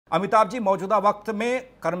अमिताभ जी, मौजूदा वक्त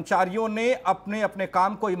में कर्मचारियों ने अपने अपने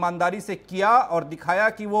काम को ईमानदारी से किया और दिखाया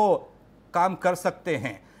कि वो काम कर सकते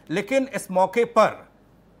हैं, लेकिन इस मौके पर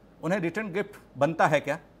उन्हें रिटर्न गिफ्ट बनता है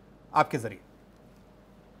क्या आपके जरिए?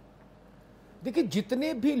 देखिए,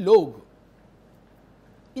 जितने भी लोग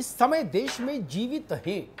इस समय देश में जीवित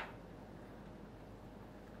हैं,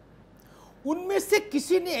 उनमें से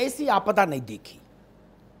किसी ने ऐसी आपदा नहीं देखी।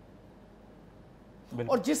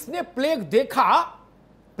 और जिसने प्लेग देखा,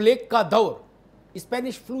 प्लेग का दौर,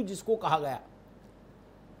 स्पेनिश फ्लू जिसको कहा गया,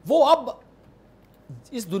 वो अब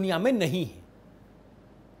इस दुनिया में नहीं है।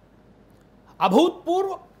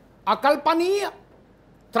 अभूतपूर्व, अकल्पनीय,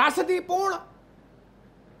 त्रासदीपूर्ण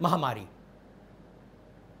महामारी।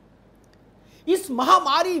 इस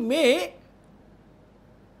महामारी में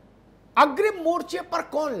अग्रिम मोर्चे पर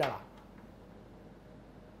कौन लड़ा?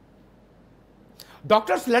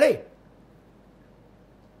 डॉक्टर्स लड़े,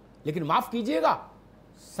 लेकिन माफ कीजिएगा,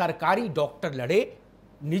 सरकारी डॉक्टर लड़े,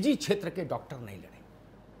 निजी क्षेत्र के डॉक्टर नहीं लड़े।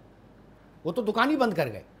 वो तो दुकान ही बंद कर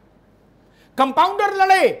गए। कंपाउंडर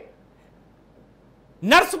लड़े,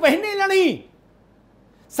 नर्स बहनें लड़ी,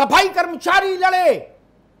 सफाई कर्मचारी लड़े,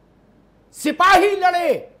 सिपाही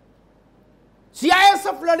लड़े,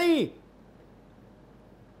 सीआईएसएफ लड़ी,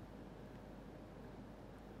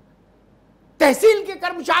 तहसील के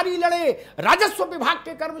कर्मचारी लड़े, राजस्व विभाग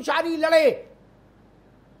के कर्मचारी लड़े।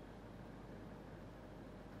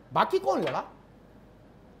 बाकी कौन लड़ा?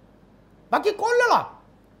 बाकी कौन लड़ा?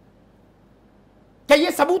 क्या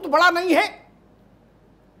यह सबूत बड़ा नहीं है?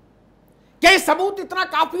 क्या यह सबूत इतना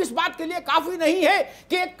काफी इस बात के लिए काफी नहीं है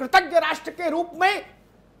कि एक कृतज्ञ राष्ट्र के रूप में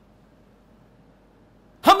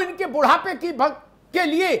हम इनके बुढ़ापे की के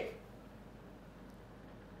लिए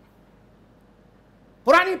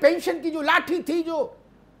पुरानी पेंशन की जो लाठी थी, जो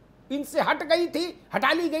इनसे हट गई थी,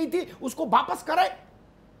 हटा ली गई थी, उसको वापस करें?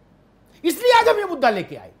 इसलिए आज हम ये मुद्दा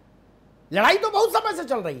लेके आए। लड़ाई तो बहुत समय से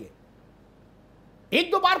चल रही है।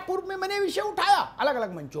 एक दो बार पूर्व में मैंने विषय उठाया अलग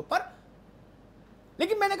अलग मंचों पर,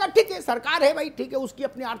 लेकिन मैंने कहा ठीक है, सरकार है भाई, ठीक है, उसकी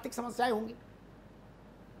अपनी आर्थिक समस्याएं होंगी।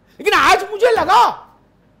 लेकिन आज मुझे लगा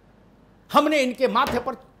हमने इनके माथे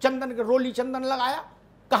पर चंदन के रोली चंदन लगाया,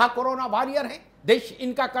 कहा कोरोना वॉरियर है, देश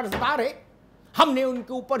इनका कर्जदार है। हमने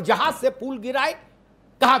उनके ऊपर जहाज से फूल गिराए,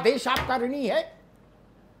 कहा देश आपका ऋणी है।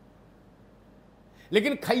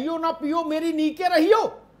 लेकिन खाइयो ना पियो मेरी नीके रहियो,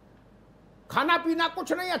 खाना पीना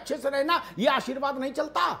कुछ नहीं, अच्छे से रहना, यह आशीर्वाद नहीं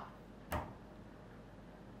चलता।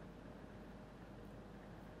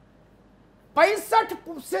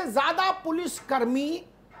 65 से ज्यादा पुलिसकर्मी,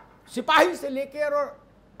 सिपाही से लेकर और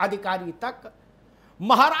अधिकारी तक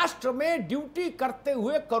महाराष्ट्र में ड्यूटी करते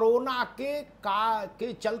हुए कोरोना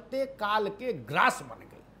के चलते काल के ग्रास बन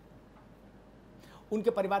गए। उनके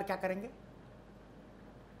परिवार क्या करेंगे?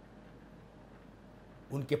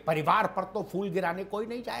 उनके परिवार पर तो फूल गिराने कोई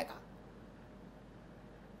नहीं जाएगा।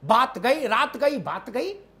 बात गई, रात गई, बात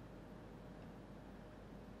गई।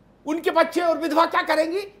 उनके बच्चे और विधवा क्या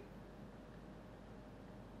करेंगी?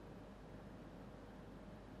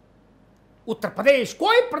 उत्तर प्रदेश,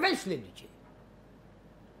 कोई प्रदेश ले लीजिए,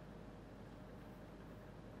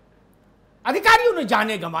 अधिकारियों ने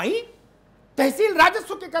जाने गंवाई, तहसील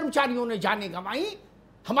राजस्व के कर्मचारियों ने जाने गंवाई,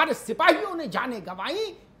 हमारे सिपाहियों ने जाने गंवाई,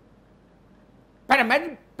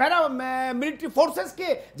 पैरामिलिट्री फोर्सेस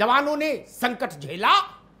के जवानों ने संकट झेला,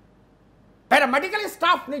 पैरामेडिकल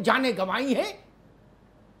स्टाफ ने जाने गंवाई है।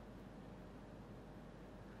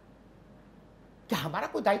 क्या हमारा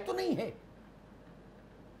कोई दायित्व तो नहीं है?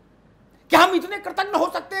 क्या हम इतने कृतज्ञ हो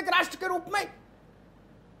सकते हैं एक राष्ट्र के रूप में?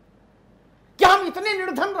 क्या हम इतने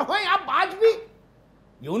निर्धन रहे? आप आज भी,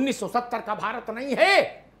 ये 1970 का भारत नहीं है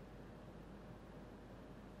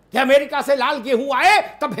कि अमेरिका से लाल गेहूं आए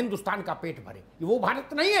तब हिंदुस्तान का पेट भरे। ये वो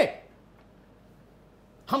भारत नहीं है।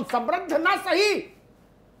 हम समृद्ध ना सही,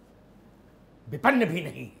 विपन्न भी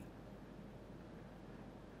नहीं,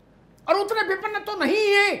 और उतने विपन्न तो नहीं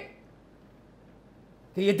है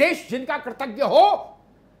कि ये देश जिनका कृतज्ञ हो,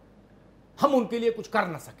 हम उनके लिए कुछ कर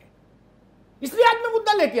ना सके। इसलिए आज मैं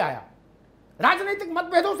मुद्दा लेके आया, राजनीतिक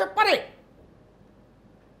मतभेदों से परे,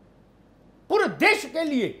 पूरे देश के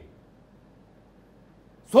लिए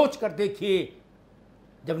सोच कर देखिए।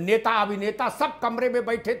 जब नेता अभिनेता सब कमरे में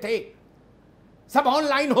बैठे थे, सब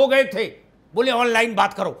ऑनलाइन हो गए थे, बोले ऑनलाइन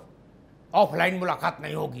बात करो, ऑफलाइन मुलाकात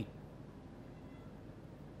नहीं होगी,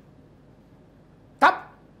 तब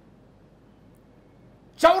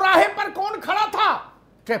चौराहे पर कौन खड़ा था?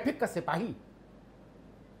 ट्रैफिक का सिपाही,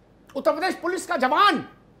 उत्तर प्रदेश पुलिस का जवान,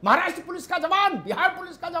 महाराष्ट्र पुलिस का जवान, बिहार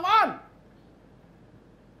पुलिस का जवान।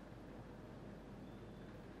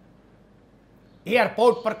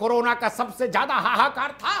 एयरपोर्ट पर कोरोना का सबसे ज्यादा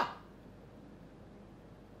हाहाकार था।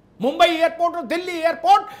 मुंबई एयरपोर्ट और दिल्ली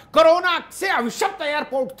एयरपोर्ट कोरोना से अभिशप्त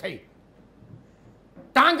एयरपोर्ट थे।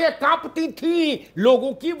 टांगे कांपती थी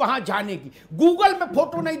लोगों की वहां जाने की। गूगल में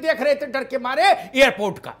फोटो नहीं देख रहे थे डर के मारे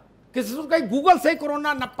एयरपोर्ट का, किसी को कहीं गूगल से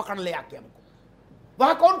कोरोना न पकड़ ले आके हमको।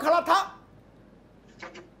 वहां कौन खड़ा था?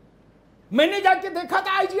 मैंने जाके देखा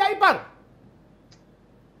था आईजीआई पर,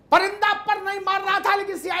 परिंदा पर नहीं मार रहा था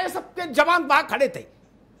लेकिन सीआईएसएफ के जवान वहां खड़े थे।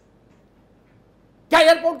 क्या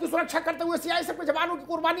एयरपोर्ट की सुरक्षा करते हुए सीआईएसएफ के जवानों की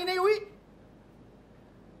कुर्बानी नहीं हुई?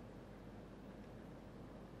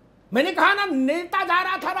 मैंने कहा ना, नेता जा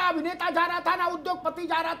रहा था ना अभिनेता जा रहा था ना उद्योगपति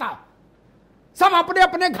जा रहा था, सब अपने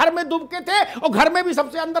अपने घर में डूब के थे, और घर में भी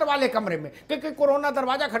सबसे अंदर वाले कमरे में, क्योंकि कोरोना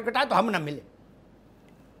दरवाजा खटखटाए तो हम ना मिले।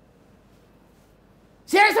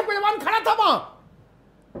 सीआईएसएफ के जवान खड़ा था वहां,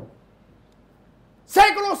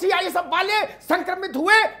 सैकड़ों सीआईएसएफ वाले संक्रमित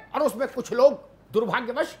हुए और उसमें कुछ लोग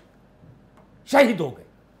दुर्भाग्यवश शहीद हो गए।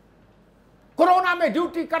 कोरोना में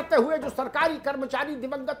ड्यूटी करते हुए जो सरकारी कर्मचारी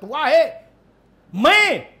दिवंगत हुआ है,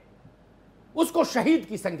 मैं उसको शहीद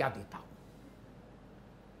की संज्ञा देता हूं।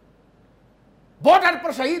 बॉर्डर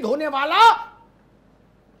पर शहीद होने वाला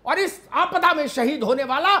और इस आपदा में शहीद होने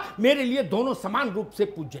वाला मेरे लिए दोनों समान रूप से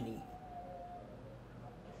पूजनीय है।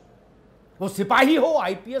 वो सिपाही हो,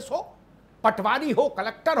 आईपीएस हो, पटवारी हो,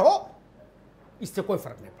 कलेक्टर हो, इससे कोई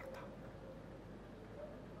फर्क नहीं पड़ता।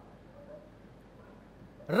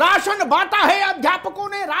 राशन बांटा है, अध्यापकों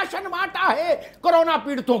ने राशन बांटा है कोरोना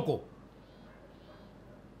पीड़ितों को।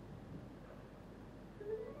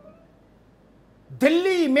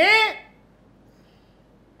 दिल्ली में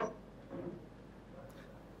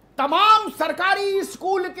तमाम सरकारी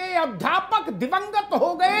स्कूल के अध्यापक दिवंगत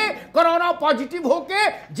हो गए कोरोना पॉजिटिव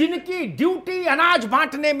होके, जिनकी ड्यूटी अनाज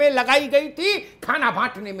बांटने में लगाई गई थी, खाना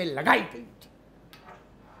बांटने में लगाई गई थी।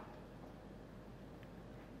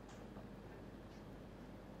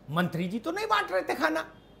 मंत्री जी तो नहीं बांट रहे थे खाना,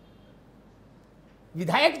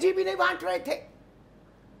 विधायक जी भी नहीं बांट रहे थे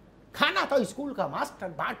खाना, तो स्कूल का मास्टर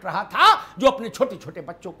बांट रहा था जो अपने छोटे छोटे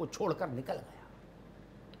बच्चों को छोड़कर निकल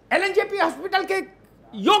गया। एलएनजेपी हॉस्पिटल के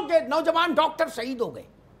योग्य नौजवान डॉक्टर शहीद हो गए।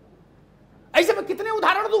 ऐसे में कितने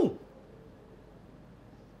उदाहरण दूं?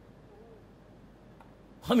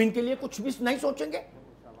 हम इनके लिए कुछ भी नहीं सोचेंगे,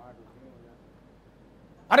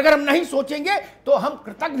 और अगर हम नहीं सोचेंगे तो हम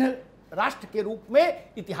कृतज्ञ राष्ट्र के रूप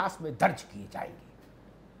में इतिहास में दर्ज किए जाएंगे।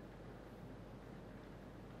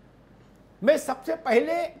 मैं सबसे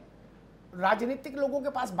पहले राजनीतिक लोगों के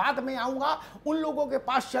पास बाद में आऊंगा, उन लोगों के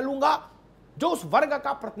पास चलूंगा जो उस वर्ग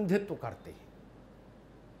का प्रतिनिधित्व करते हैं।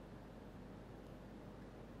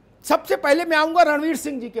 सबसे पहले मैं आऊंगा रणवीर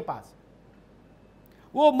सिंह जी के पास।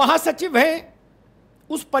 वो महासचिव हैं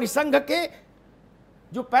उस परिसंघ के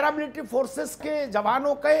जो पैरामिलिट्री फोर्सेस के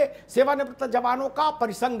जवानों के सेवानिवृत्त जवानों का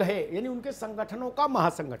परिसंघ है, यानी उनके संगठनों का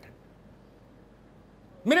महासंगठन।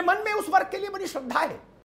 मेरे मन में उस वर्ग के लिए बड़ी श्रद्धा है।